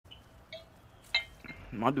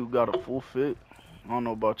My dude got a full fit. I don't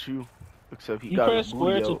know about you, except he You got his press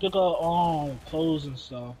square booty to out. pick up clothes and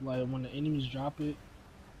stuff. Like when the enemies drop it.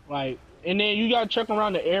 Like, and then you gotta check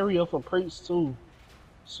around the area for crates too,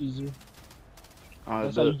 Caesar. I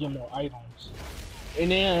That's how you bet. get more items.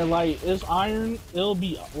 And then like it's iron, it'll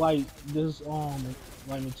be like this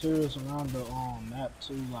like materials around the map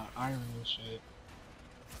too, like iron and shit.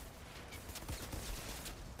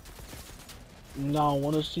 Now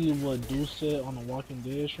wanna see what Deuce said on the Walking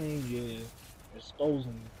Dead stream? Yeah. Expose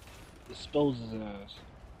his ass.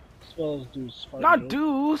 Expose Deuce fart Not joke.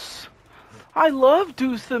 Deuce. I love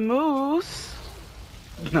Deuce the Moose.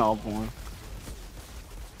 No, boy.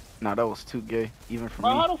 Nah, that was too gay, even for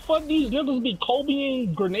Bro, me. how the fuck these niggas be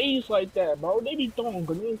Kobeing grenades like that, bro? They be throwing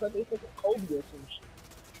grenades like they fucking Kobe or some shit.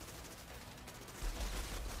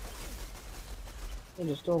 They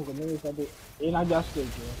just throwing grenades like they... And I got still,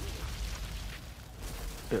 bro.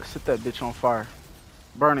 Yeah, set that bitch on fire.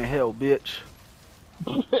 Burn in hell, bitch.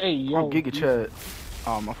 Hey, I'm yo, Giga decent. Chad.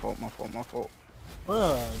 Oh, my fault, my fault, my fault.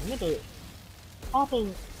 Bruh,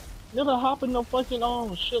 hopping, nigga hopping the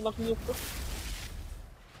fucking shit like you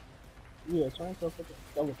yeah, turn into a fucking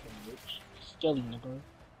skeleton, bitch. Skelly, nigga.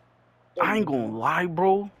 I ain't gonna lie,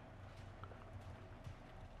 bro.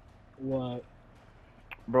 What?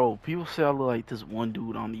 Bro, people say I look like this one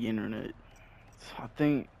dude on the internet. I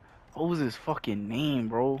think, what was his fucking name,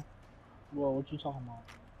 bro? Well, what you talking about?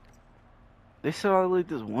 They said I look like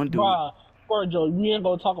this one dude. Bruh, Joe, we ain't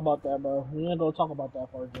gonna talk about that, bro. We ain't gonna talk about that,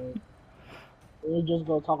 Joe. We just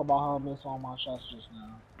gonna talk about how I missed all my shots just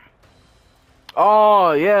now.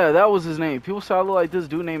 Oh, yeah, that was his name. People say I look like this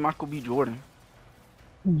dude named Michael B. Jordan.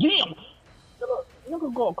 Damn!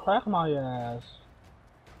 Nigga go crack my ass.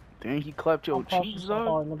 Dang, he clapped your cheeks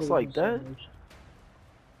up? It's like that?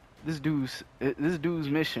 This dude's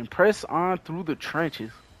mission. Press on through the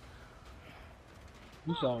trenches.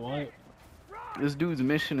 You said what? This dude's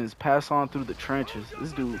mission is pass on through the trenches.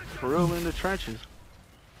 This dude, for real in the trenches.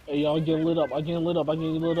 Hey, y'all getting lit up. I getting lit up. I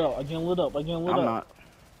getting lit up. I getting lit up. I getting lit up. I'm not.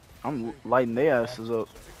 I'm lighting their asses up.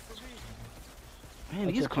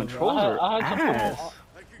 Man, these controls are ass.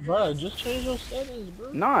 Bro, just change your settings,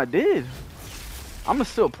 bro. Nah, I did. I'ma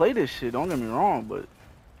still play this shit, don't get me wrong, but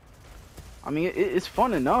I mean it's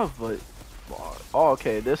fun enough, but oh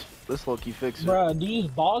okay, this low-key fixed it. Bro, these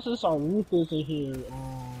bosses are ruthless in here.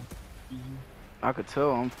 I could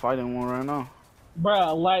tell I'm fighting one right now.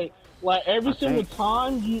 Bro, like every single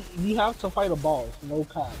time you have to fight a boss, no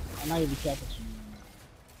cap. I'm not even capping to you.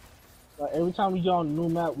 Like every time we get on a new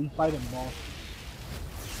map, we fight a boss.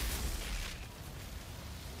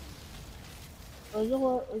 Oh, you know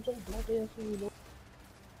what? It's just black ass thing, you know?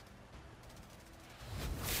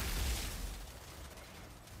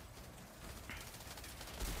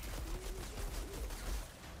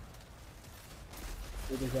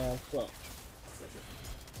 Get his ass up.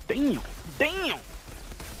 Damn! Damn!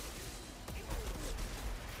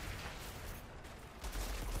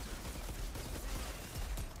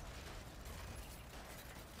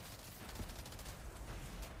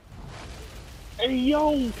 Hey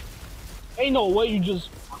yo! Ain't no way you just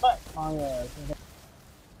cut my ass.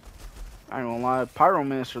 I ain't gonna lie,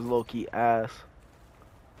 Pyromancer's low-key ass.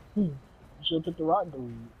 You should've picked the rock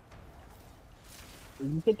dude. If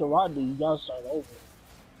you pick the rock dude, you gotta start over.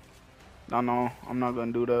 No, I'm not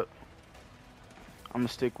gonna do that. I'm gonna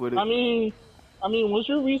stick with it. I mean, what's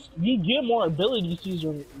your reason? You get more ability,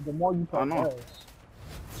 Caesar, the more you press. I know.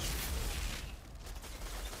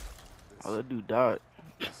 Oh, that dude died.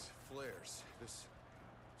 Flares, this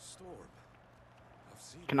storm.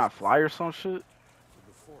 Can I fly or some shit?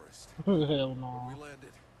 Hell no. We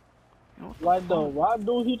landed. You know, Like the rock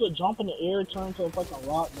dude, he could jump in the air, turn to a fucking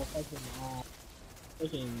rock, but fucking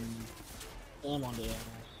slam on the ass.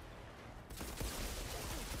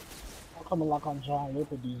 I'm coming like I'm John Wick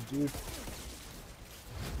with these dudes.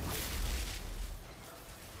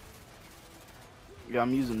 Yeah,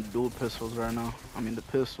 I'm using dual pistols right now. I mean the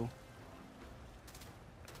pistol.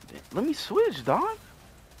 Let me switch, dog.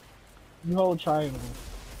 You hold triangle.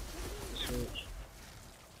 Switch.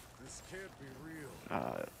 This can't be real.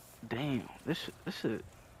 Damn. This shit.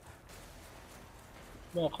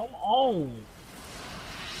 Man, come on.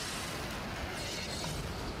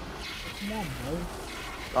 Come on, bro.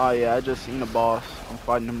 Oh yeah, I just seen the boss. I'm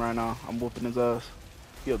fighting him right now. I'm whooping his ass.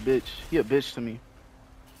 He a bitch. He a bitch to me.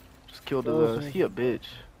 Just killed his ass. He a bitch.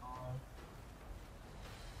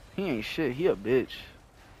 He ain't shit. He a bitch.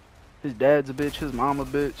 His dad's a bitch. His mom a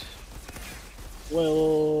bitch.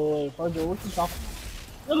 Wait, Fergie, what you talking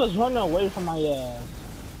about? Niggas running away from my ass.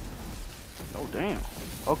 Oh damn.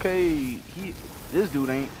 Okay, this dude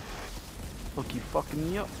ain't. Look, he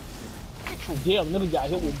fucking me up. Damn, nigga got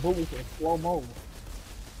hit with bullets in slow-mo.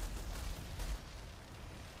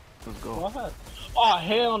 Let's go. What? Oh,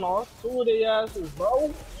 hell no. That's 2 of their asses,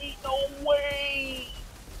 bro. Ain't no way.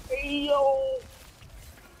 Hey, yo.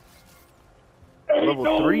 Ain't Level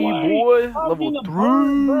no 3, way. boy. I'm Level getting 3.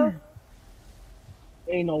 burned, bro.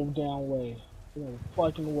 Ain't no damn way. Ain't no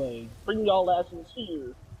fucking way. Bring y'all asses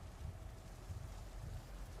here.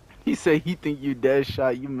 He said he think you dead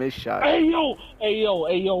shot, you miss shot. Hey, yo. Hey, yo.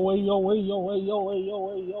 Hey, yo. Hey, yo. Hey, yo. Hey, yo. Hey,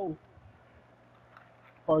 yo. Hey, yo.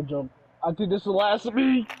 Hard jump. I think this is the last of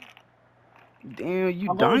me. Damn, you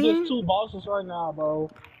I'm going against dying? 2 bosses right now,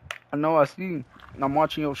 bro. I know, I see. I'm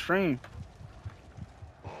watching your stream.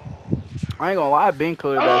 I ain't gonna lie, I been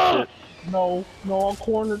cleared that shit. No, no, I'm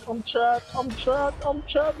cornered. I'm trapped. I'm trapped. I'm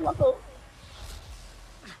trapped like a.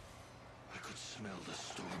 I could smell the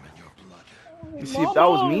storm in your blood. You see, if that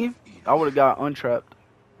was Mama! me, I would have got untrapped.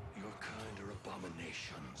 Your kind are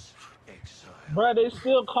abominations. Exile. Bruh, they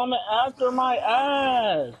still coming after my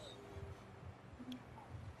ass.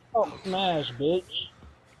 Oh, smash, bitch.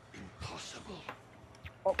 Impossible.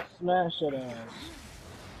 Oh, smash that ass.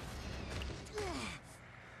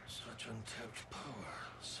 Such untapped power.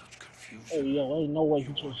 Such confusion. Hey, yo, ain't no way he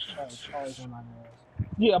You want just tried to charge answers. on my ass.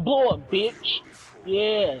 Yeah, blow up, Where have bitch. you been before?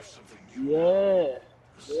 Yeah. There's something new now. Yeah.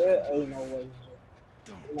 The Yeah, sand ain't no life. way.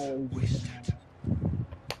 Ain't no way Don't he just waste did it. that.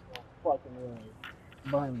 No fucking way.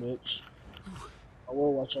 Burn, bitch. I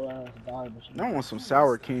will watch your ass die, but you I know. want some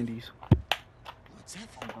sour candies. What's that?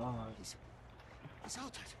 Oh, God. He's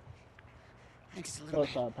altered. I think it's a little Go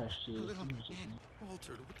man. side patch A shit. little man.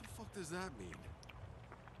 Altered. What the fuck does that mean?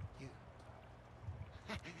 You.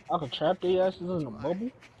 I could trap their asses What in you a are.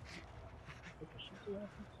 bubble. I could shoot their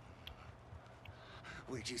asses.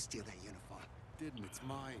 Where'd you steal that uniform? Didn't. It's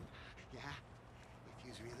mine. Yeah? If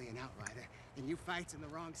you's really an outrider, then you fights on the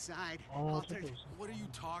wrong side. Oh, Altered. What are you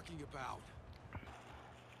talking about?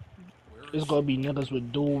 Where it's is gonna she? be niggas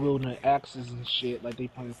with dual wielding axes and shit, like they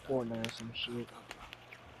playing Fortnite or some shit,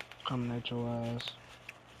 coming at your ass.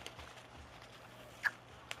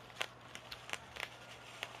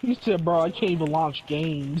 He said, "Bro, I can't even launch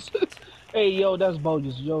games." Hey, yo, that's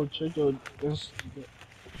bogus. Yo, check your. Shira?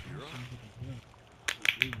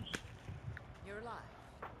 You're alive.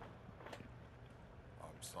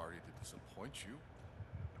 I'm sorry to disappoint you.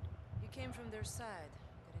 You came from their side.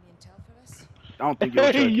 Got any intel for us? I don't think you'll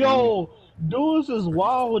Hey, check me. yo, Dudes is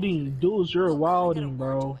wilding. Dudes, you're Look, we got a wilding,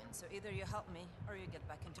 war to bro. win, so either you help me or you get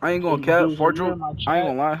back into I ain't Hey, gonna production. cap. Dudes, are Far you joke. in my I ain't chat?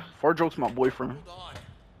 gonna lie. Far joke's my boyfriend. Hold on.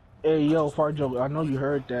 Hey, I yo, just woke Farjo, I know you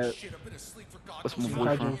heard that. Shit, I've been asleep for God That's knows my Team how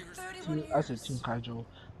many boyfriend. Kaijo. years. 31 I said Team years. Kaijo.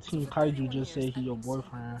 So Team for Kaijo 31 just years, said he I've your been seeing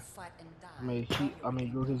people boyfriend. fight and die I mean, while you were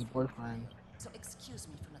getting you're ready his for your boyfriend. burial. So excuse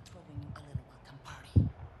me for not throwing you a little welcome party.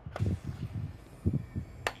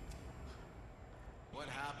 What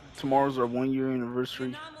happened to Tomorrow's our you? 1-year The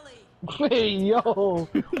anniversary. anomaly. Hey, yo,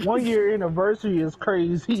 1 year anniversary is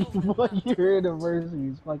crazy. It's over in 1 year about 2 months. anniversary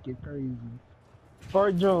is fucking crazy.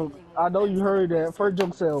 First joke, Anything I with know you plans to heard get that. wasted First until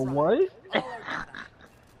joke we said, get fried. what? All or nada.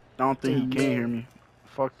 I don't think Hey, he can hear yo. me.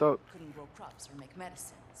 Fucked up. Couldn't grow crops or make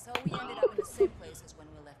medicine, so we ended up in the same place as when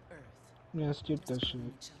we left Earth. Man, skip Just that shit.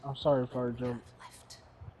 killing each other I'm sorry, with what first we joke. have left.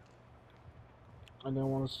 I didn't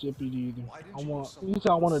want to skip it either. Why didn't you go You somewhere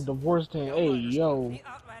said I want a else? divorce The thing. Hey, Outriders got yo. me. The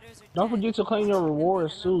Outriders are Don't dead, forget to claim your and the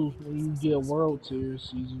rewards too anomaly when puts you us in get a certain World limbo. Tier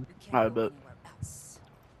season. You can't I go bet. anywhere else.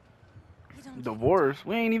 You don't get it. Divorce?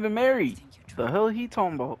 We ain't even You married. think you're The trying. hell he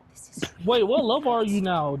talking about? This is real. Wait, what level are It's you sticking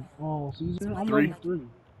now, around. Caesar? So I'm whether you level 3. like it 3.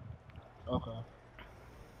 Okay.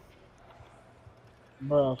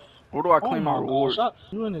 Bruh. Where do I Oh claim my my gosh. rewards?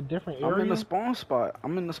 You in a different I'm in the area? spawn spot.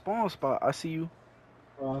 I'm in the spawn spot. I see you.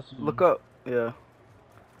 Oh, I see you. Look up. Yeah.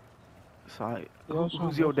 Sorry. Yeah, I was trying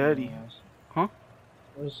Who's to your go for daddy? your ass. Huh?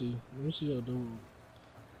 Let's see. Let me see your dude.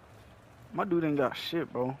 My dude ain't got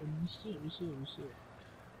shit, bro. Let me see. Let me see. Let me see.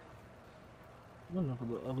 I don't know if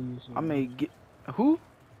the ugly you see. I may get who?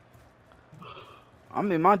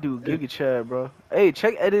 I'm in my dude Giga Chad, bro. Hey,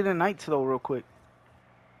 check Edit and Nights though, real quick.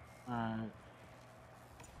 Alright.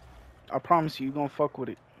 I promise you, you gonna fuck with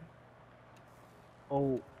it.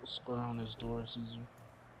 Oh, square on this door, Caesar.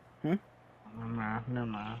 Hmm? Never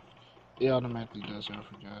mind. It automatically does, I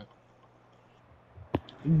forgot.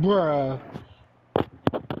 Bruh.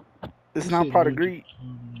 It's He not said part of mute greed.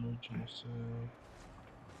 yourself.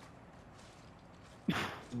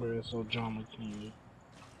 Bruh, so John McKinney.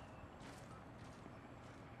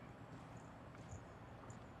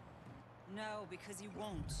 No, because he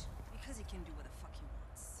won't. Because he can do what the fuck he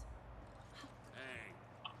wants. Dang.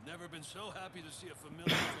 Never been so happy to see a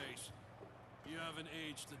familiar face. You haven't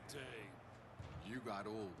aged a day. You got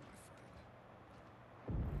old, my friend.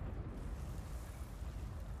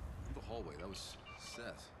 The hallway. That was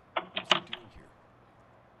Seth. What was he doing here?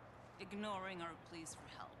 Ignoring our pleas for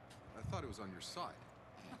help. I thought it was on your side.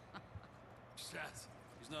 Seth,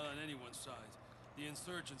 he's not on anyone's side. The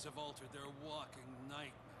insurgents have altered their walking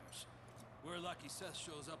nightmares. We're lucky Seth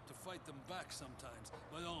shows up to fight them back sometimes,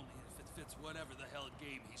 but only if it fits whatever the hell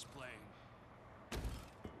game he's playing.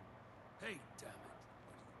 Hey, damn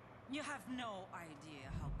it. You have no idea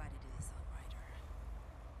how bad it is, Outrider.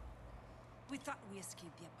 We thought we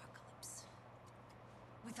escaped the apocalypse.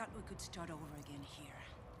 We thought we could start over again here.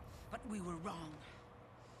 But we were wrong.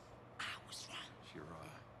 I was wrong. You're,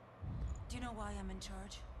 Do you know why I'm in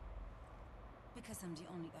charge? Because I'm the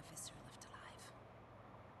only officer left alive.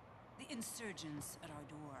 The insurgents at our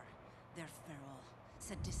door. They're feral,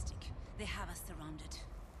 sadistic. They have us surrounded.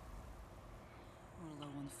 We're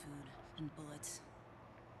low on food and bullets.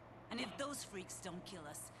 And if those freaks don't kill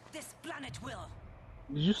us, this planet will.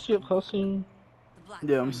 Did you skip cussing? The black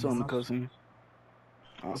Yeah, I'm still in the cussing.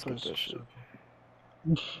 I'll skip that shit.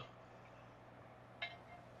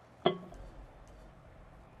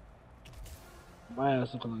 My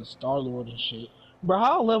ass looking like Star-Lord and shit. Bro,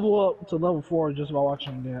 how I level up to level 4 just by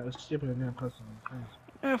watching that, skipping the damn cussing?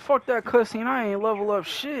 Man, fuck that cussing. I ain't level up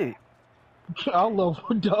shit. I'll level up.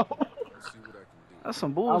 see what I can do. That's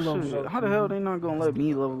some love bullshit. that How the too. hell they not gonna let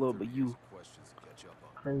me level up, but you? Questions to catch up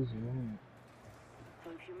on. Crazy, man.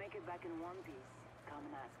 So if you make it back in one piece, come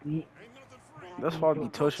and ask me. That's why I be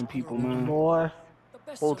touching people, man. Boy,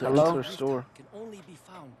 Hold to Hello? enter store.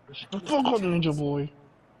 the fuck on Ninja Boy.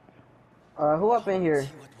 Who up in here,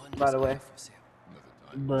 by the way?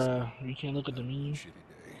 Bruh, you can't look at the menu.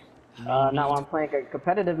 Not while I'm playing a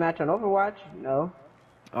competitive match on Overwatch? No,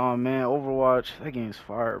 Oh man, Overwatch, that game's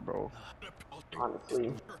fire, bro.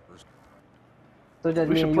 honestly. So does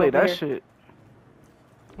We me should and play you up in that here? shit.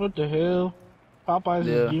 What the hell? Popeyes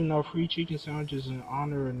Yeah. is giving out free chicken sandwiches in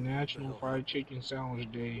honor of National Fried Chicken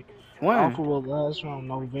Sandwich Day. When? Offer will last from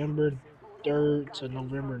November 3rd to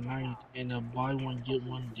November 9th in a buy one get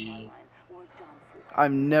one deal.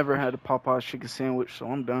 I've never had a Popeye's chicken sandwich, so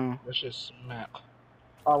I'm down. That's just smack.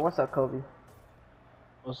 Oh, what's up, Kobe?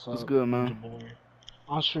 What's What's up, good, man? Ninja Boy?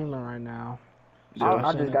 I'm streaming right now. Yeah.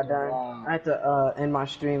 I just got done. Wow. I had to end my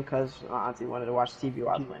stream because my auntie wanted to watch TV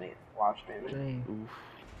while I was playing it while streaming. Stream.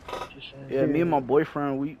 Oof. Just stream. Yeah, me and my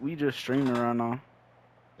boyfriend, we just streaming right now.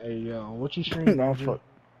 Hey yo, what you streaming? Nah, Ninja fuck.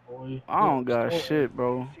 Boy? I don't got Store- shit,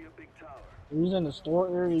 bro. If you was in the store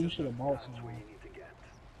area, you should have bought some.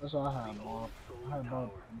 That's what I had bought. I had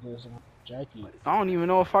bought this jacket. I don't even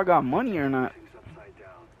know if I got money or not.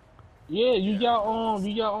 Yeah, you got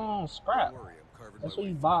scrap. Don't worry, I'm carving That's my what way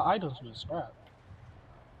you buy items with, scrap.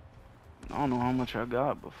 I don't know how much I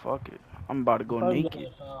got, but fuck it. I'm about to go Probably naked.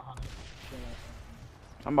 got like 500.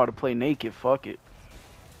 I'm about to play naked. Fuck it.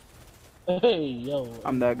 Hey yo.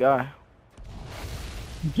 I'm that guy.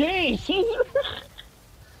 Dang, Caesar.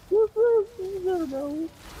 What's up, Caesar, bro?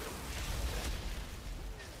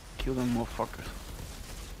 Kill them motherfuckers.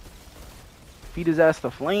 Feed his ass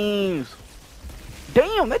to flames.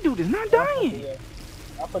 Damn, that dude is not dying.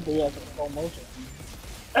 I put the ass in slow motion.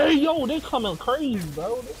 Hey yo, they coming crazy,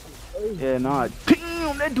 bro. This is crazy. Yeah, nah.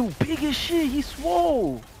 Damn, that dude big as shit. He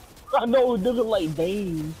swole. I know it doesn't like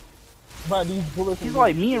veins. But these bullets. He's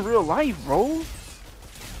like me in real life, bro.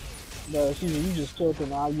 No, Caesar, you just killed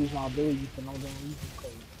him. I use my ability for no damn reason.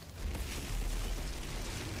 Crazy.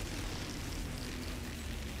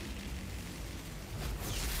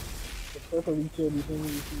 The purple we killed these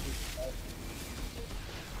enemies.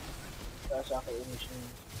 That's out for any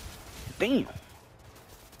stream. Damn.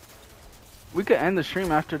 We could end the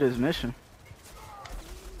stream after this mission.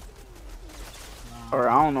 Or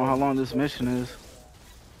I don't know how long this mission is.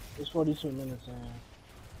 It's 42 minutes in.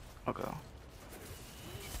 Okay.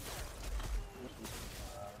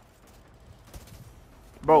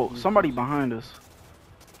 Bro, somebody behind us.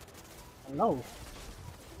 No.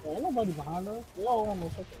 There ain't nobody behind us. We all on the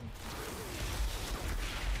fucking.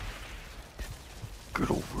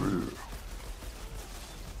 Get over here.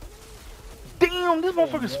 Damn, this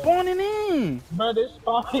motherfucker's spawning in. Bro, this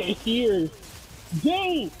spot here.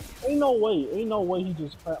 Dang! Ain't no way he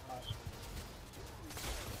just crapped my shit.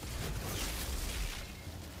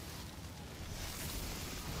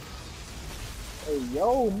 Hey,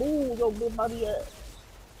 yo, move your big body ass.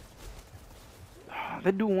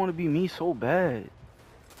 That dude want to be me so bad.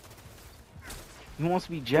 He wants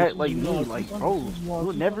to be jacked like me, like bro.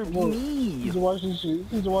 He'll never be me. He's watching shit.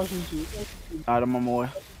 He's watching shit. Alright, I'm on my way.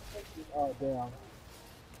 Oh damn.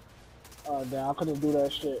 Oh damn, I couldn't do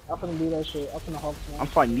that shit. I couldn't hawk I'm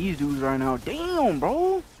fighting these dudes right now. Damn,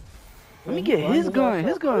 bro. Let me get his gun.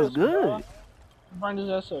 His gun is good. Bring his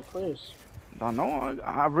ass up, Chris. I know.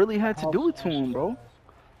 I really had to do it to him, bro.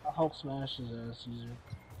 I hope smash his ass, Caesar.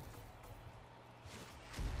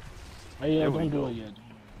 Oh yeah, There we don't do go. it yet.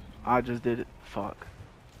 I just did it. Fuck.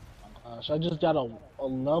 Oh my gosh, I just got a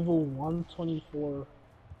level 124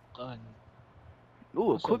 gun.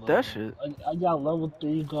 Ooh, That's a equip that level. shit. I got a level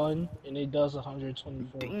 3 gun, and it does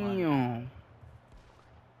 124 fire. Damn.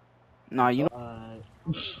 Nah, you know. Alright.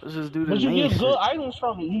 Let's just do the But you main get good shit. items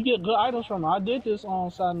from it. You get good items from it. I did this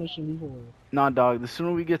on side mission before. Nah, dog. The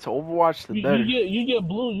sooner we get to Overwatch, the You better. get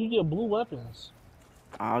blue weapons.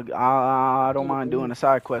 I don't mind doing a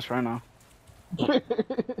side quest right now.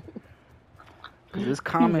 Cause this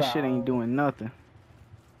common shit ain't doing nothing.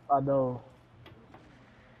 I know.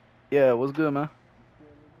 Yeah, what's good, man?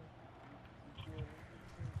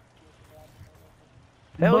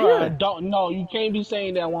 Hell Bruh, yeah. don't no, you can't be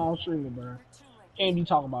saying that while I'm streaming, bro. Can't be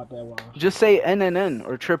talking about that while I'm Just say NNN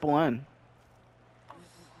or triple N.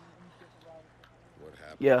 What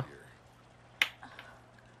happened Yeah. here?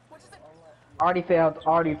 Already failed.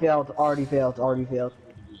 Already failed. Already failed. Already failed.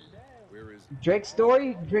 Where is Drake's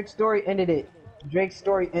story. Drake's story ended it. Drake's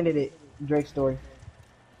story ended it. Drake's story.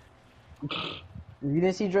 If you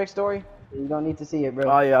didn't see Drake's story, you don't need to see it,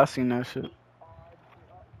 bro. Oh yeah, I seen that shit.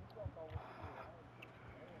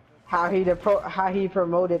 How he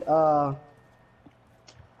promoted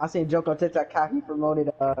I seen joke on TikTok how he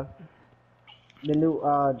promoted the new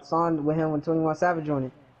song with him with 21 Savage on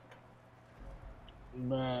it.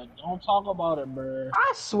 Man, don't talk about it, bro.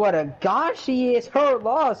 I swear to God, she is her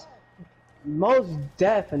loss. Most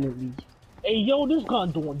definitely. Hey, yo, this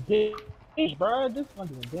gun doing damage, bro. This gun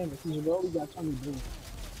doing damage. Caesar, we only got 20 blue.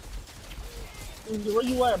 Caesar, where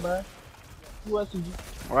you at, bro? You at, Caesar?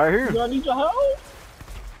 Right here. You gonna need your help?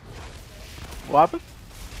 What happened?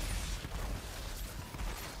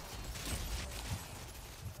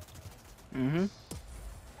 Mm-hmm.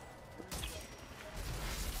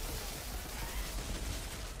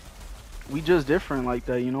 We just different like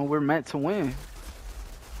that, you know. We're meant to win.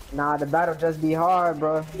 Nah, the battle just be hard,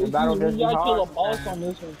 bro. The battle just be You gotta kill a hard. boss on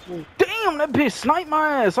this one, too. Damn, that bitch sniped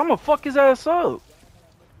my ass. I'ma fuck his ass up.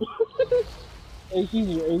 Hey,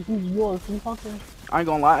 Caesar, you on free fucking? I ain't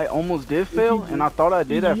gonna lie, I almost did fail, and I thought I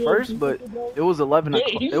did at first, but it was 11.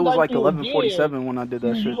 It was like 11:47 when I did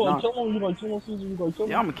that shit. You gonna Nah. kill him? You gonna kill him, Caesar? You gonna kill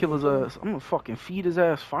him? Yeah, I'm gonna kill his ass. I'm gonna fucking feed his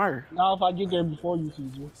ass fire. Now if I get there before you,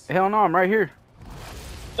 Caesar. Hell no, I'm right here.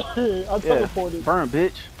 I Yeah, teleported. burn,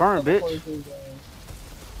 bitch. Burn, bitch. Teleported.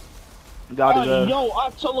 Got his ass. Yo,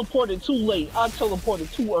 I teleported too late. I teleported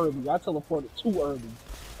too early.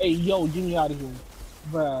 Hey, yo, get me out of here,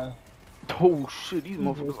 bruh. Oh shit, these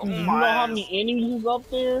motherfuckers. Oh You know my how ass. many enemies is up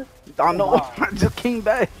there? I know. Wow. I just came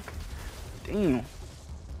back. Damn.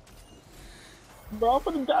 Bro, I'm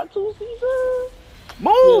finna die too, Caesar.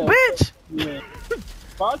 Move, Yeah. bitch. Yeah.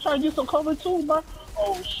 But I'm trying to get some cover too, bro.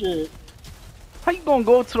 Oh shit. How you gonna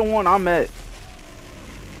go to the one I'm at?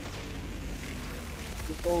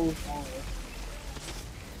 It goes on.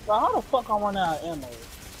 Bro, how the fuck I run out of ammo?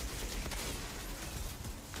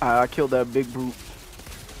 I killed that big brute.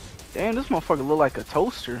 Damn, this motherfucker look like a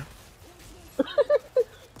toaster.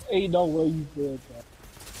 Ain't no way you did that.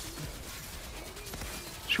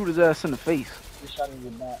 Shoot his ass in the face. Just shot in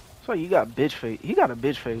your back. So you got bitch face. He got a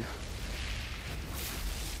bitch face.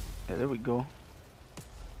 Yeah, there we go.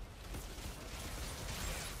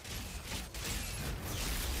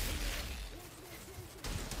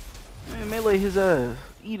 Man, melee his ass.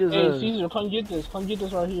 Eat his Hey, ass. Caesar, come get this. Come get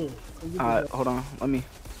this right here. Come get Alright, this. hold on. Let me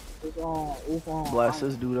It's on. blast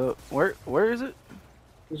this dude up. Where is it?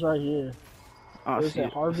 It's right here. Oh, I It's see at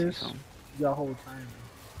it. I see Harvest. something. You got a whole time.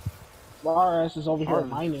 Well, our ass is over here Harvest.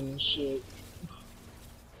 mining and shit.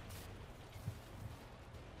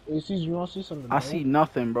 Hey, Caesar, you wanna see something? I bro? see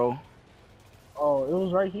nothing, bro. Oh, it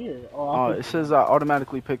was right here. Oh, Oh, it says I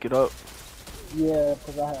automatically pick it up. Yeah,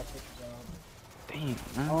 because I have pictures of Damn,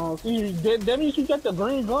 man. Oh, see, that means you got the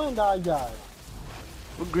green gun that I got.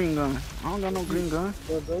 What green gun? I don't got no green gun.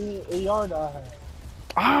 The green AR that I have.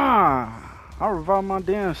 Ah! I revived my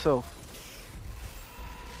damn self.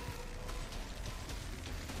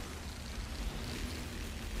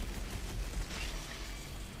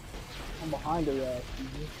 I'm behind her ass,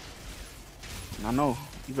 Caesar. I know.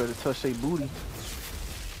 You better touch that booty.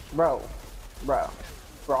 Bro,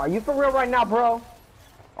 are you for real right now, bro?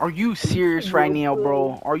 Are you serious right now,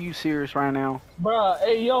 bro? Are you serious right now? Bruh,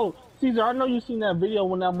 hey yo, Caesar, I know you seen that video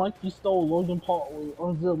when that monkey stole Logan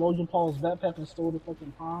Paul's backpack and stole the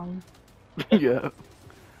fucking pine. Yeah.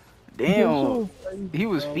 Damn. He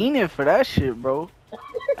was fiending for that shit, bro.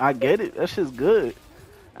 I get it. That shit's good.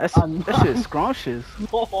 That shit's scrumptious.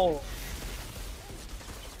 Oh,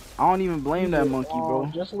 I don't even blame that Yeah, monkey,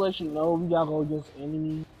 bro. just to let you know, we gotta go against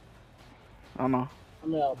enemies. I know. I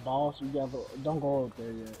mean, a boss. We gotta go. Don't go up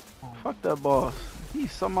there yet. Fuck that boss. He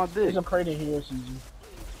sucked my dick. There's a crate in here, Caesar.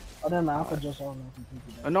 Oh, never mind. I could just open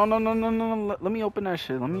it. No. Let me open that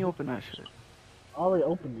shit. Let me open that shit. I already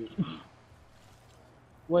opened it.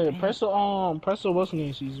 Wait, Damn. press the what's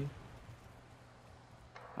name, Caesar?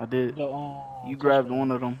 I did. The You grabbed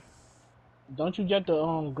one of them. Don't you get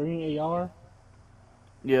the green AR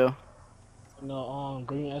Yeah. and the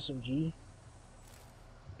green SMG?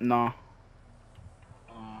 Nah.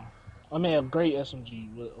 I mean a great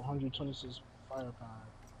SMG with 126 firepower.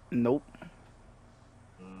 Nope.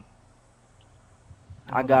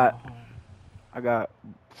 I got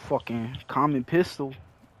fucking common pistol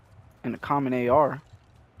and a common AR.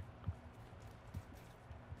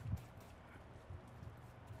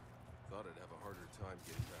 Thought I'd have a harder time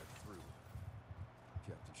getting back through.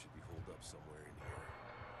 Captain should be holed up somewhere in here.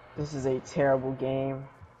 This is a terrible game.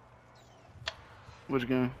 Which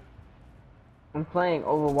game? I'm playing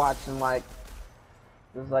Overwatch and like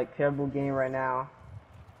this is like terrible game right now.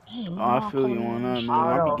 Oh, I feel you on that, man.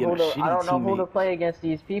 I I be getting a shitty don't know who to teammate. play against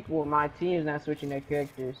these people. My team's not switching their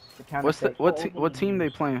characters. What team they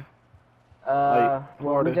playing? Well,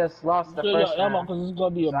 are we they? just lost the Fill your first ammo round. because it's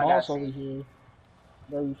gonna be a So I boss gotta over see. here.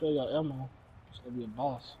 Bro, you fill your ammo. It's gonna be a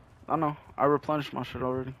boss. I know. I replenished my shit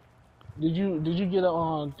already. Did you get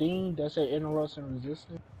a thing that said interrupts and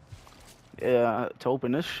resistance? Yeah, to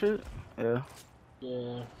open this shit? Yeah.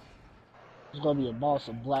 Yeah. It's gonna be a boss,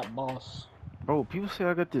 a black boss. Bro, people say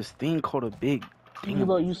I got this thing called a big You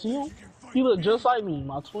look, you see him? He look just like me,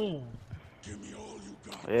 my twin.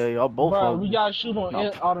 Yeah, y'all both Bro, ugly. we gotta shoot him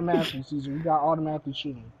No. automatically, Caesar. We gotta automatically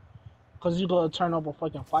shoot him. Cause you gonna turn up a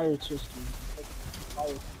fucking fire system.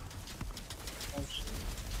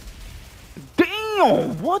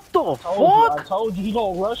 Damn! What the I fuck? told you, he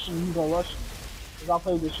gonna rush you, he gonna rush you. Cause I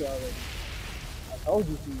played this shit already. I told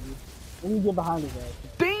you, Caesar. Let me get behind his ass.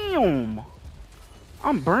 Damn!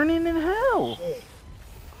 I'm burning in hell. Shit.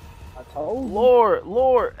 I told you.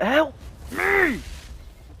 Lord, help me! I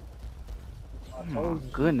Oh my told you.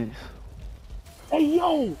 goodness. Hey,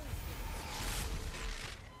 yo!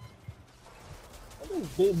 This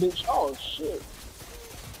big bitch, oh shit.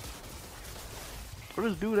 Where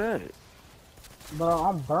this dude at? Bro,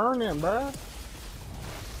 I'm burning, bro.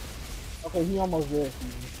 Okay, he almost there.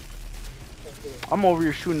 I'm over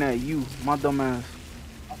here shooting at you, my dumb ass.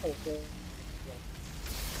 Okay, so.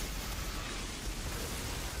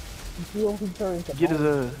 You feel he turned to Get his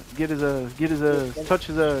bone. ass, get his ass, get his ass, touch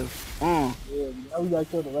his ass. Yeah, now we gotta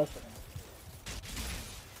kill the rest of them.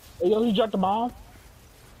 Hey, yo, he dropped the bomb.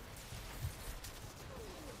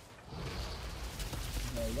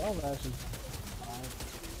 Yeah, y'all asses.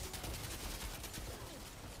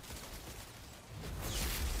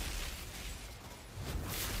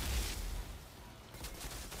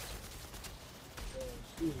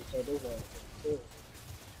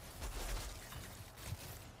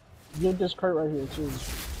 Get this Kurt right here too.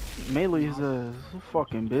 Melee his ass,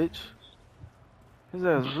 fucking bitch. His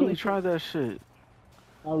ass really tried that shit.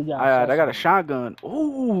 Now we got. Alright, I got a shotgun.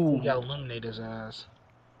 Ooh! We gotta eliminate his ass.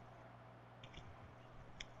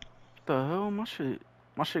 What the hell? My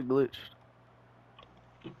shit glitched.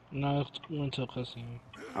 No, it went to a cutscene.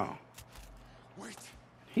 Oh. Wait.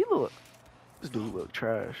 This dude look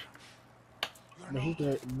trash. But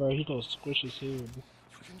he gonna squish his head. You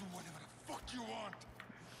can do whatever the fuck you want.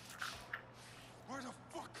 Why the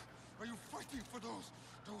fuck are you fighting for those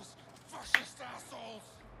fascist assholes?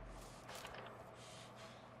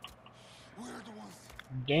 We're the ones.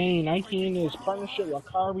 Dang, 19 is partnership with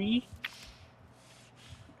Kyrie.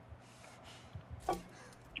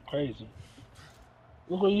 Crazy.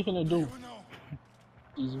 Look what you finna do. You know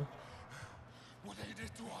Easy. what they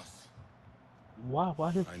did to us.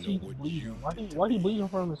 Why his I know teeth what bleeding? you Why he bleeding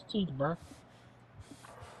from his teeth, bro?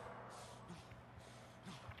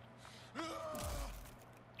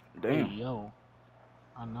 Damn. Hey, yo.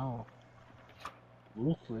 I know.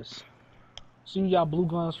 Ruthless. See, we got blue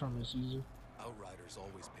guns from it, Caesar. Outriders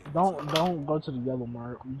always pay. Don't go to the yellow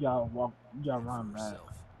mark. We gotta walk. We gotta run back.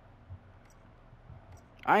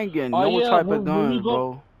 I ain't getting Oh, no yeah, type when of we gun,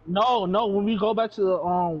 go- bro. No. When we go back to the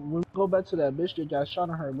that bitch that got shot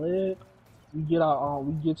in her leg, we get our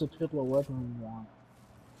we get to pick what weapon we want.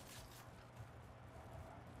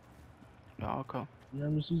 Oh, okay. You hear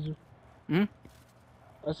me, Caesar? Hmm?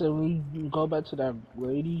 I said when we go back to that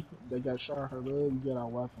lady that got shot in her leg, we get our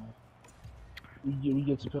weapon. We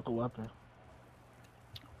get to pick a weapon.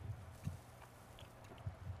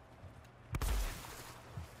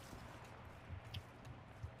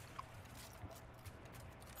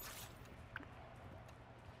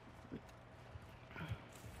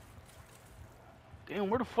 Damn,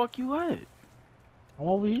 where the fuck you at? I'm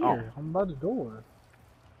over here. Oh. I'm by the door.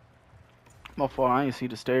 My fault, I ain't see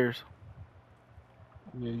the stairs.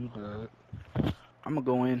 Yeah, you good. I'm gonna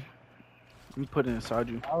go in. Let me put it inside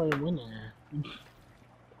you. I already went there.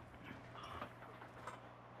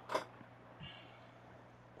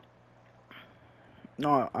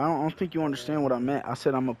 No, I don't think you understand what I meant. I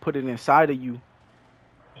said I'm gonna put it inside of you.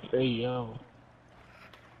 Hey, yo.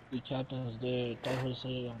 The captain's dead. Throw his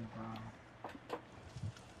head on the ground.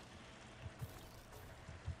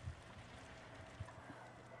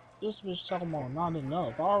 This bitch talking about not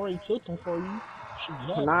enough. I already killed him for you. Should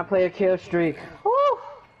be happy. 9-player kill streak. Woo!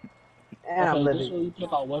 And I'm Okay, this living. way you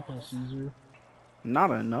pick out weapons, Caesar.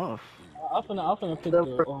 Not enough. I finna pick the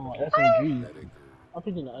SMG. I'm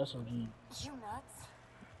picking the SMG. You nuts?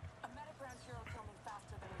 A medic around here will kill me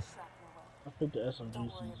faster than a shrapnel will. I picked the SMG, Don't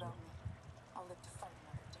worry Caesar. about me. I'll live to fight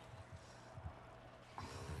another day.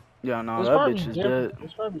 Yeah, no, It's that probably bitch is different. dead.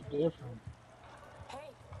 It's probably different. Hey!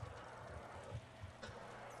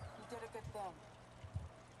 You did a good thing.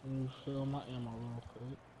 Let me fill my ammo real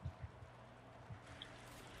quick.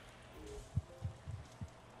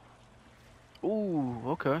 Ooh,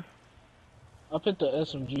 okay. I picked the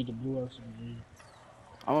SMG, the blue SMG.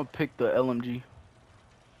 I'm gonna pick the LMG.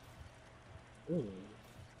 Ooh.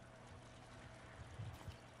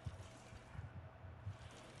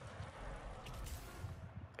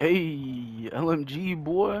 Hey, LMG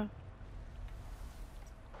boy.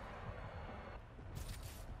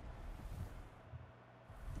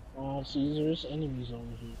 Caesar's enemies over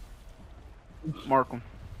here. Mark him.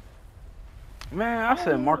 Man, I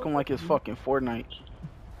said mark him like it's fucking Fortnite.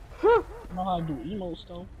 You know how to do emotes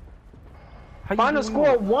though? How you Final do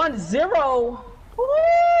score emote? 1-0.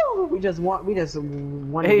 Woo! We just won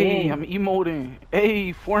a Hey, game. I'm emoting.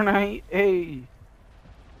 Hey, Fortnite. Hey.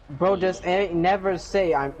 Bro, just ain't never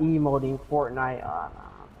say I'm emoting Fortnite. Nah,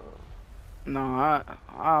 bro. No,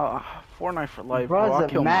 I Fortnite for life, bro. Bro's I a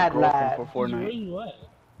killed my mad girlfriend lad. for Caesar, where Fortnite. you at?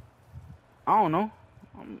 I don't know.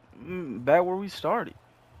 I'm back where we started.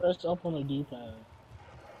 Press up on the D-pad.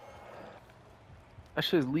 That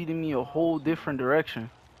shit's leading me a whole different direction.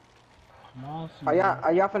 Come on, Are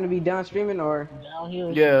Caesar. y'all finna be done streaming or Down here,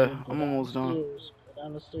 Yeah, Caesar. Go I'm down almost the done. stairs. Go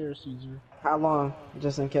down the stairs, Caesar. how long?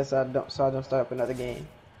 Just in case I don't start up another game.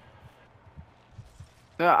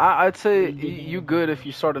 Yeah, I'd say You get you down good the if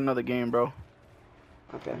you start another game, bro.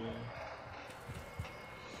 Okay. Yeah.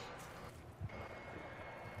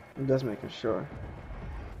 I'm just making sure.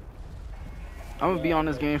 I'm gonna be on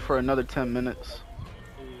this game for another 10 minutes,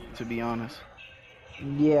 to be honest.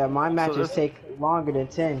 Yeah, my matches that's- take longer than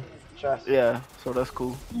 10. Trust. Yeah, so that's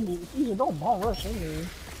cool. Caesar, don't bomb rush in there.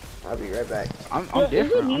 I'll be right back. I'm Yeah,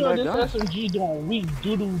 different. you I'm know that this guy. SMG doing weak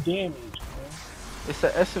doo-doo damage, bro. It's the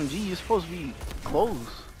SMG. You're supposed to be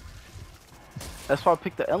close. That's why I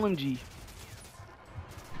picked the LMG.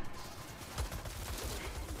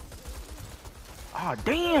 Ah,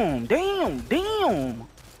 damn.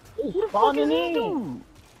 It's Who the fuck is spawning this in. dude?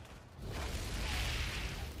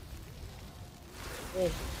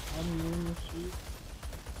 Yes, I'm in this shit.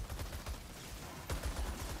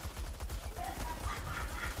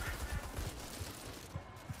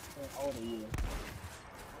 How old are you?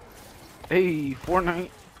 Hey, Fortnite.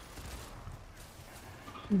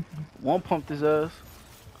 One pumped his ass.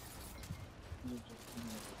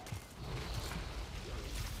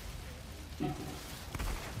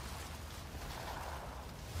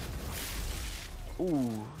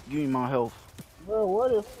 Ooh, give me my health. Bro, where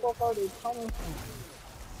the fuck are they coming from?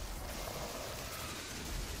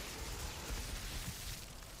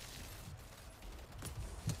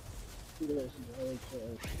 Look at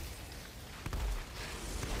this.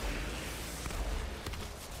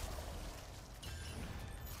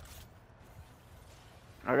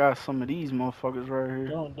 I got some of these motherfuckers right here.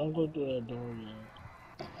 Don't go through that door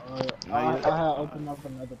yet. Not I yet. have opened up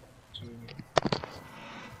another too.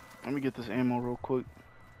 Let me get this ammo real quick.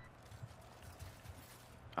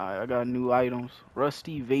 Alright, I got new items.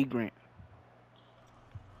 Rusty Vagrant.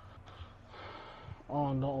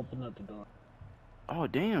 Oh, don't open up the door. Oh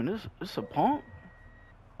damn, this a pump?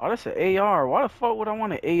 Oh, that's an AR. Why the fuck would I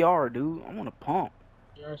want an AR, dude? I want a pump.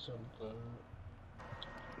 You're so good.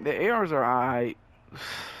 The ARs are alright.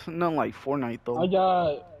 Nothing like Fortnite though. I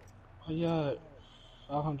got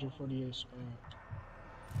 548 scrap.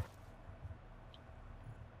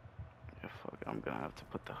 Yeah, fuck it, I'm gonna have to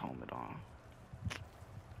put the helmet on. I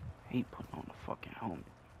hate putting on the fucking helmet.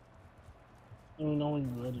 Let me know when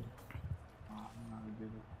you're ready. I'm not gonna get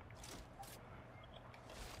it.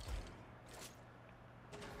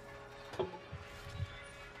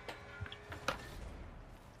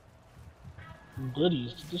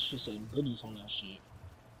 Goodies. This should say goodies on that shit.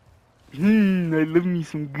 I love me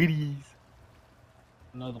some goodies.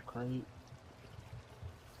 Another crate.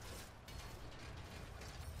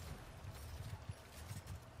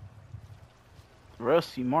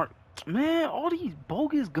 Rusty Mark. Man, all these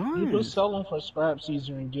bogus You can guns. sell them for scrap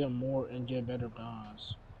season and get more and get better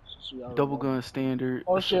guns. Since we already Double know. gun standard.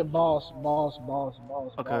 Oh shit, boss.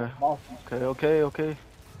 Okay. Boss. Okay.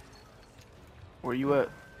 Where you at?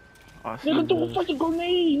 Oh, I see Nigga his threw a ass. fucking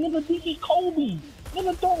grenade. Nigga DK Kobe.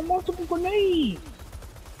 Nigga throw multiple grenades.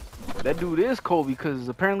 That dude is Kobe because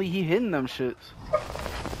apparently he hitting them shits.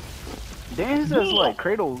 Damn, his ass like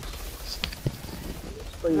Kratos.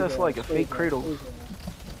 His ass like a fake Kratos.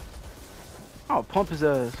 I'll pump his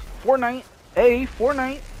ass. Fortnite. Hey,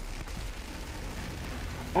 Fortnite.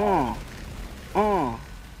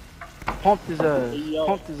 Pumped his ass.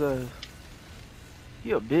 Pumped his ass.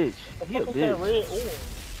 He a bitch. He a bitch.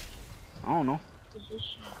 I don't know.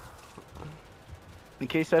 In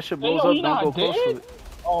case that shit blows up, don't go close to it.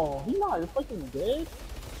 Oh, he not fucking dead?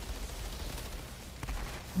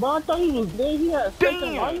 But I thought he was dead. He had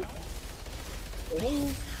second life. The hell?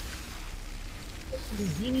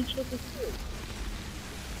 This genie trick is shit.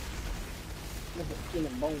 Look at skin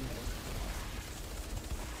and bone.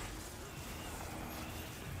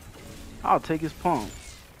 I'll take his pump.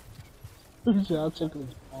 I'll take his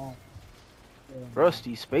pump.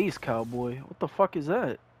 Rusty Space Cowboy. What the fuck is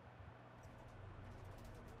that?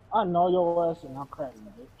 I know your ass and I'm cracking,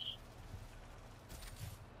 bitch.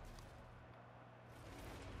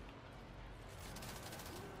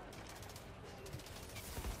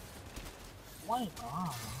 My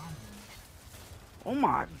God. Oh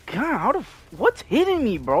my god, how the what's hitting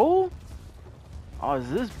me, bro? Oh, is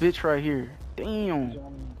this bitch right here? Damn.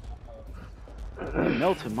 It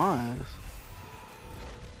melted my ass.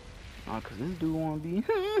 Nah, cause this dude wanna be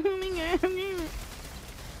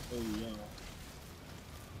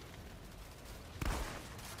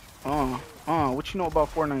what you know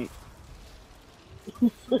about Fortnite?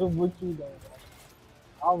 What you know?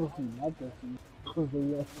 Obviously nothing, because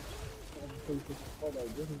they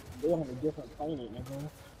on a different planet,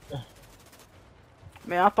 nigga.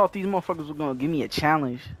 Man, I thought these motherfuckers were gonna give me a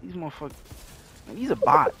challenge. These motherfuckers, man, these are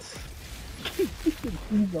bots.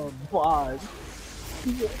 These are bots.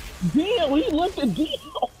 Damn, he looked at Dio.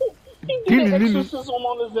 He did an exorcism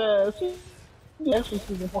on his ass. He did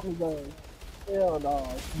exorcism on his ass. Hell no.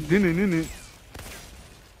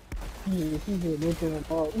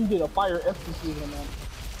 He did a fire exorcism on him.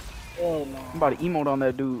 Hell no. I'm about to emote on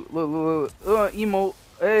that dude. Look. Emote.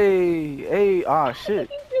 Hey. Ah, shit.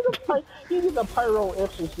 He did a pyro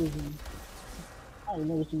exorcism. I ain't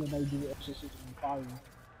never seen nobody do exorcism in fire.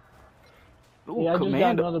 Ooh, yeah, I just got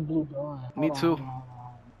Commando. another blue gun. Me too.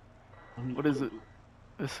 What is it?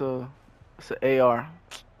 It's an AR.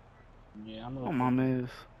 Yeah, I'm Oh, my man.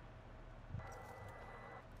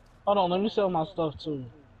 Hold on, let me sell my stuff too.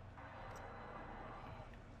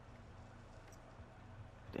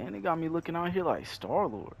 Damn, they got me looking out here like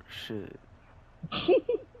Star-Lord. Shit.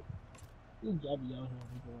 You got me out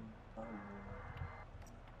here.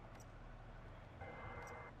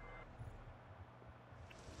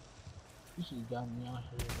 You should got me out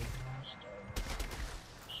here.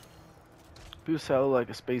 People say I look like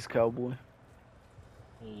a space cowboy.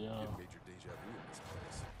 Yeah. Major deja vu in this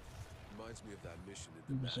place. Reminds me of that mission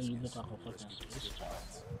in People say you look Damascus like a where we fucking rescued space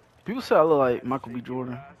civilians. People say I look like Michael B.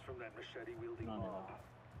 Jordan. No.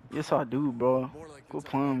 Yes, I do, bro. More like Go the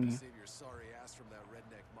time playing you me. save your sorry ass from that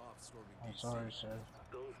redneck mob storming I'm DC. sorry, sir.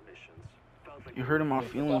 You're hurting my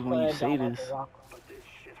feelings when you say this.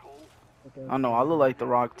 Okay. I know, I look like The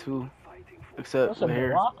Rock too. Except That's a with hair.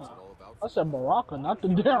 Baraka. That's a Baraka, not the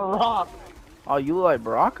damn Rock. Oh, you look like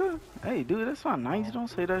Baraka? Hey, dude, that's not nice. Don't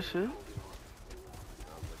say that shit.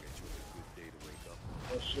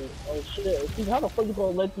 Oh shit. See, how the fuck you gonna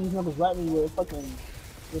let these niggas rap me with fucking,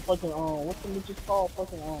 what's the bitches called?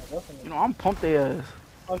 Fucking, You know, I'm pumped their ass.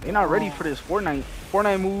 fucking, They not ready for this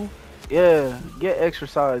Fortnite move. Yeah, get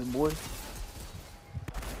exercise, boy.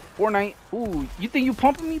 Fortnite. Ooh, you think you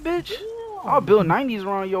pumping me, bitch? I'll build 90s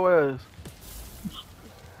around your ass.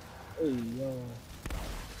 Hey, yo.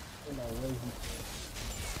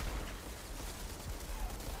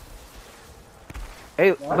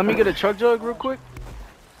 Hey, let me get a truck jug real quick.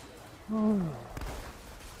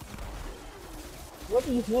 What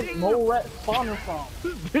these niggas mole rat spawning from?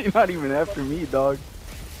 They not even after me, dog.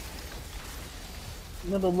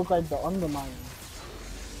 Nigga look like the Underminer.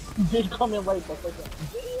 They come in right the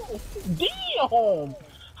fucking. Damn!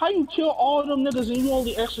 How you kill all them niggas and you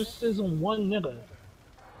only exorcism one nigga?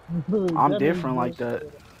 I'm different like that.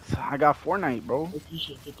 I got Fortnite, bro. You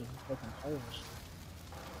should get the fucking Polish.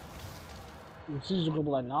 And Caesar gonna be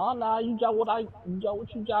like, nah, you got what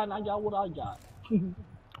you got, and I got what I got.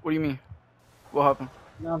 What do you mean? What happened?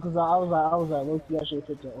 No, cause I was like, look, you actually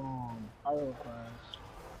picked the pyro class.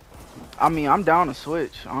 I mean, I'm down to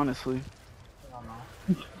switch, honestly. I don't know.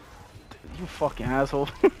 You fucking asshole.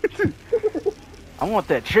 I want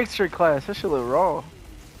that trickster class. That shit look raw.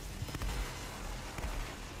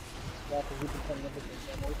 Yeah, 'cause we can come up with the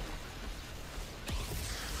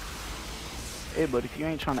Hey, but if you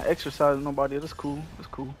ain't trying to exercise nobody, that's cool. That's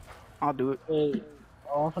cool. I'll do it. Hey,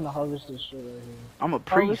 I'm finna harvest this shit right here. I'm a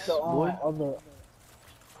Harvest priest, the boy. other.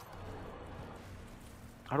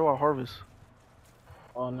 How do I harvest?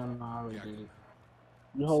 Oh no, I already did it.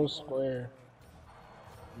 You hold square.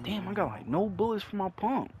 Damn, I got like no bullets for my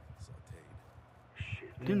pump.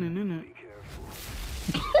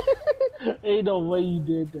 Ain't no way you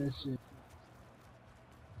did that shit.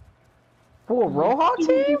 For a Roadhog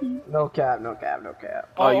team? No cap, no cap, no cap.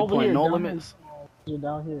 Oh, you over playing here, no down limits? Here,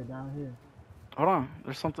 down here. Hold on,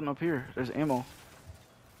 there's something up here. There's ammo.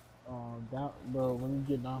 Down, bro. When you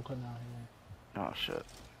get down, come down here. Oh shit.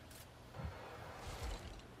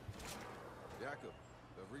 Jacob,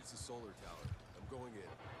 I've reached the solar tower. I'm going in.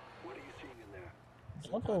 What are you seeing in there?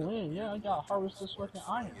 What the wind? Yeah, I got harvest this fucking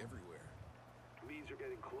iron. Everywhere. Means you're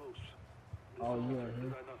getting close. Oh, you right here.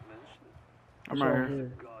 Did I not mention it? I'm right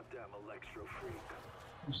here. Goddamn electro freak.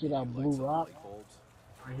 You see that blue rock Light bulbs.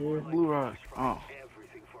 right here? Blue rock. Oh.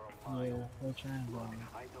 Everything for a Yeah, mile. no triangle.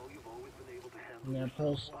 I know you've always been able to handle And then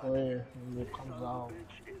press square and it comes out.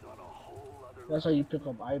 bitch is on a whole other That's how you pick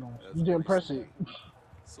up items. You didn't press it.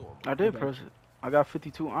 So am I did press it. I got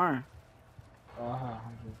 52 iron. Oh, I had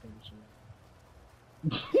 150.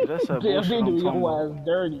 See, that's that Damn, bullshit they I'm do talking your about. ass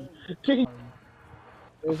dirty.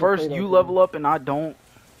 First you level up and I don't.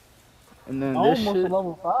 And then this almost shit,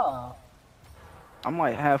 level 5. I'm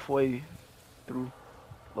like halfway through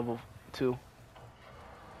level 2.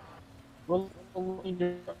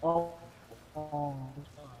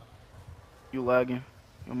 You lagging.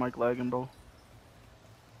 Your mic lagging, bro.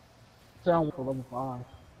 Sound for level 5.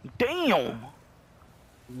 Damn!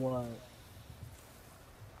 What?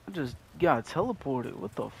 I just got teleported.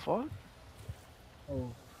 What the fuck?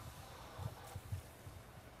 Oh.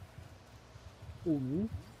 Who, me?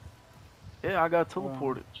 Yeah, I got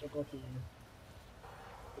teleported. Check up here.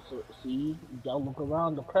 So, see, you gotta look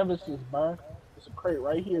around the crevices, bro. There's a crate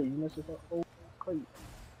right here. You missing that whole crate.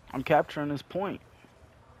 I'm capturing this point.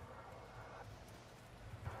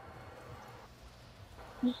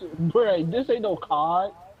 Bro, this ain't no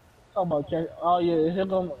COD. Talking about oh yeah, here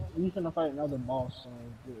come we finna fight another boss, so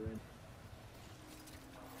get ready.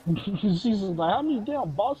 She's like, how many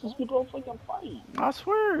damn bosses we gonna fucking fight? I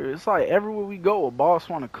swear, it's like everywhere we go, a boss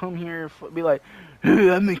want to come here and be like,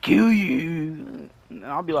 "Hey, I'm gonna kill you." And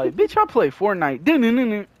I'll be like, "Bitch, I play Fortnite."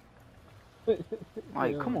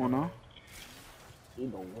 Like, come on now.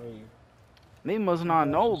 Ain't no way. They must not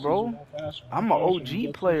know, bro. I'm an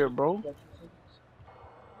OG player, bro.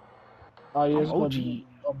 Oh yeah, I'm it's gonna OG. be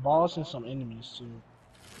a boss and some enemies too.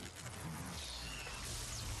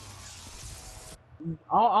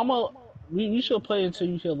 We should play until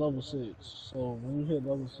you hit level 6. So when you hit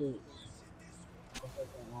level 6,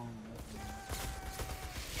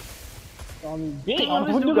 Damn,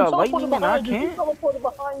 this dude got lightning and I can't. He teleported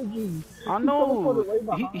behind you. I know.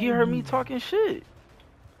 He heard me talking shit.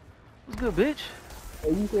 What's good, bitch?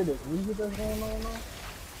 Hey, you hear the music that's going on now?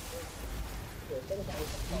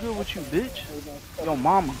 What's good with you, bitch? Yo,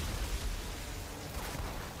 mama.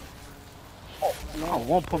 I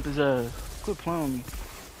won't pump his ass. Quit playing with me.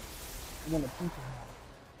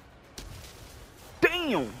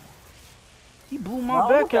 Damn! He blew my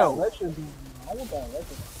back out. I want that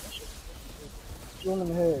electric. Shoot him in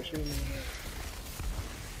the head.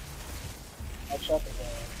 I'll chop it down.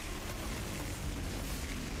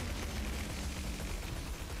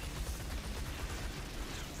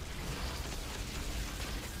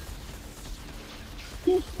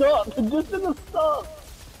 He's stuck. This nigga's stuck.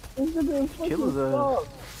 This nigga is fucking Kill his stuck.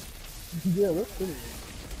 Yeah, let's kill him.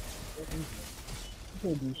 You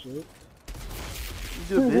can't do shit. What's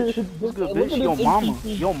good, bitch? What's good, bitch? Yo, mama.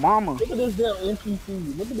 Yo, mama. Look at this damn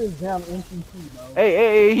NPC. Look at this damn NPC, bro.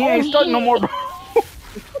 Hey, he ain't stuck no more, bro.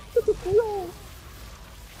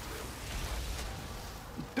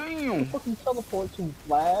 Damn. Fucking teleport to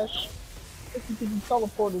Flash. What you think you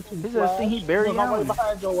teleported to His Flash? ass think he Barry Right Allen.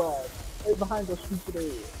 behind your ass. Right behind your stupid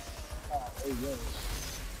ass. Hey, yo.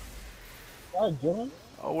 God, Dylan?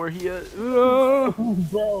 Oh, where he at?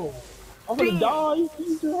 Bro. I'm gonna die.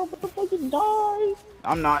 I'm gonna fucking die.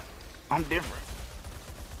 I'm not. I'm different.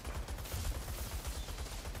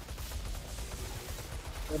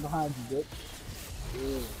 Right behind you, bitch.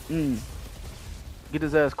 Yeah. Get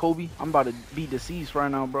his ass, Kobe. I'm about to be deceased right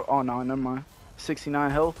now, bro. Oh, no, never mind. 69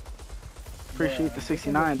 health. Appreciate the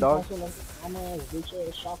 69, dog.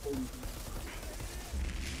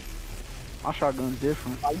 My shotgun's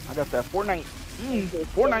different. I got that Fortnite.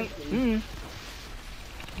 Fortnite.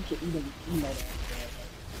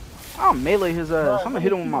 I'll melee his ass. I'm gonna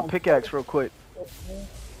hit him with my pickaxe real quick.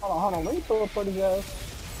 Hold on. Let me throw a part of his ass.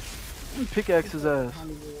 Let me pickaxe his ass.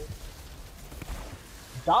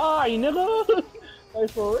 Die, nigga! Like,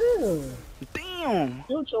 for real. Damn.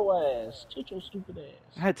 Tilt your ass. Tilt your stupid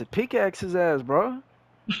ass. I had to pickaxe his ass, bro.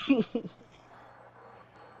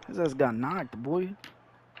 His ass got knocked, boy.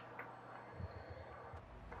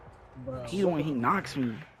 Bro, He the one he knocks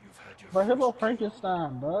me. Bro, here go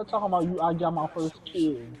Frankenstein, bro. Talking about you, I got my first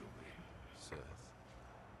kill.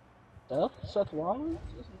 Seth? Seth Rollins?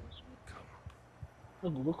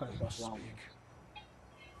 Doesn't look like Seth Rollins.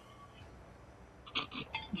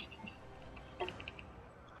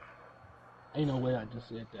 Ain't no way I just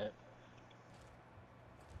said that.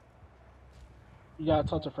 You gotta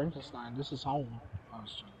talk to Frankenstein. This is home.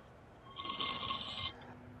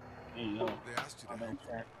 There you go.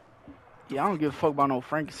 Yeah, I don't give a fuck about no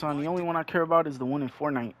Frankenstein. The only one I care about is the one in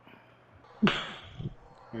Fortnite.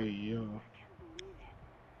 Hey, yo.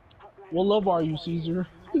 What level are you, Caesar?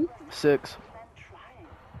 6.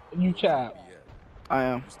 You cap. I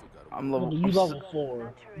am. I'm level. You level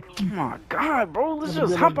 4. Oh my god, bro. Let's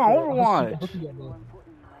just hop on Overwatch.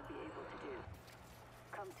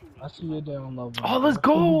 I see you down level. Oh, let's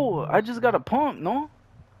go. I just got a pump, no?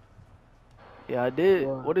 Yeah, I did.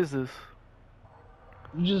 What is this?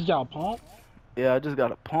 You just got a pump? Yeah, I just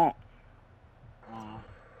got a pump.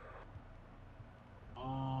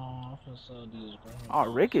 Oh,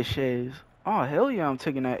 ricochets. Oh, hell yeah, I'm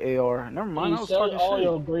taking that AR. Never mind, I was talking all shit.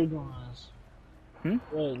 your gray guns.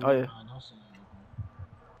 Oh, yeah.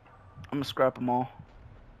 I'm gonna scrap them all.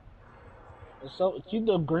 So, keep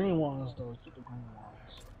the green ones, though. Keep the green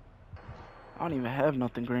ones. I don't even have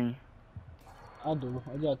nothing green. I do.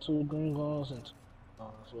 I got 2 green guns and 2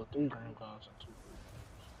 guns. Well, 3 green guns and 2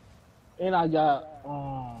 green. And I got,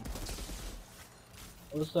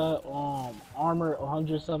 what's that? Armor,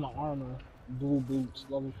 107 armor. Blue boots,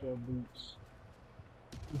 level 4 boots.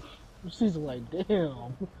 She's like,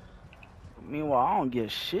 damn. Meanwhile, I don't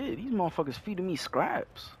get shit. These motherfuckers feeding me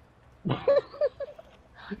scraps. I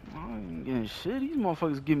ain't getting shit. These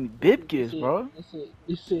motherfuckers give me bibkis, bro.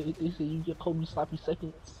 They said you get Kobe sloppy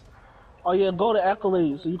seconds. Oh yeah, go to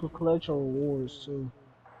accolades so you can collect your rewards too.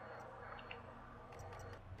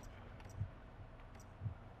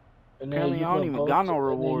 And apparently, I don't even got no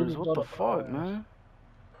rewards. What the fuck, man?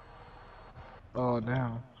 Oh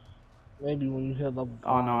damn. Maybe when you hit level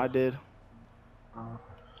 5. Oh no, I did.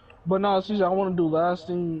 But no, Caesar, I want to do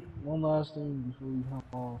one last thing before we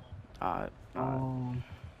hop off. Alright.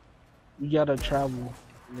 You gotta travel,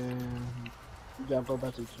 and you gotta go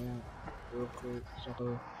back to camp real quick.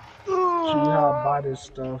 So show you how to buy this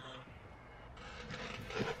stuff.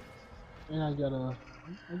 And I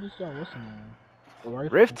just got what's the name?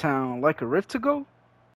 Rift Town, like a Rift to go?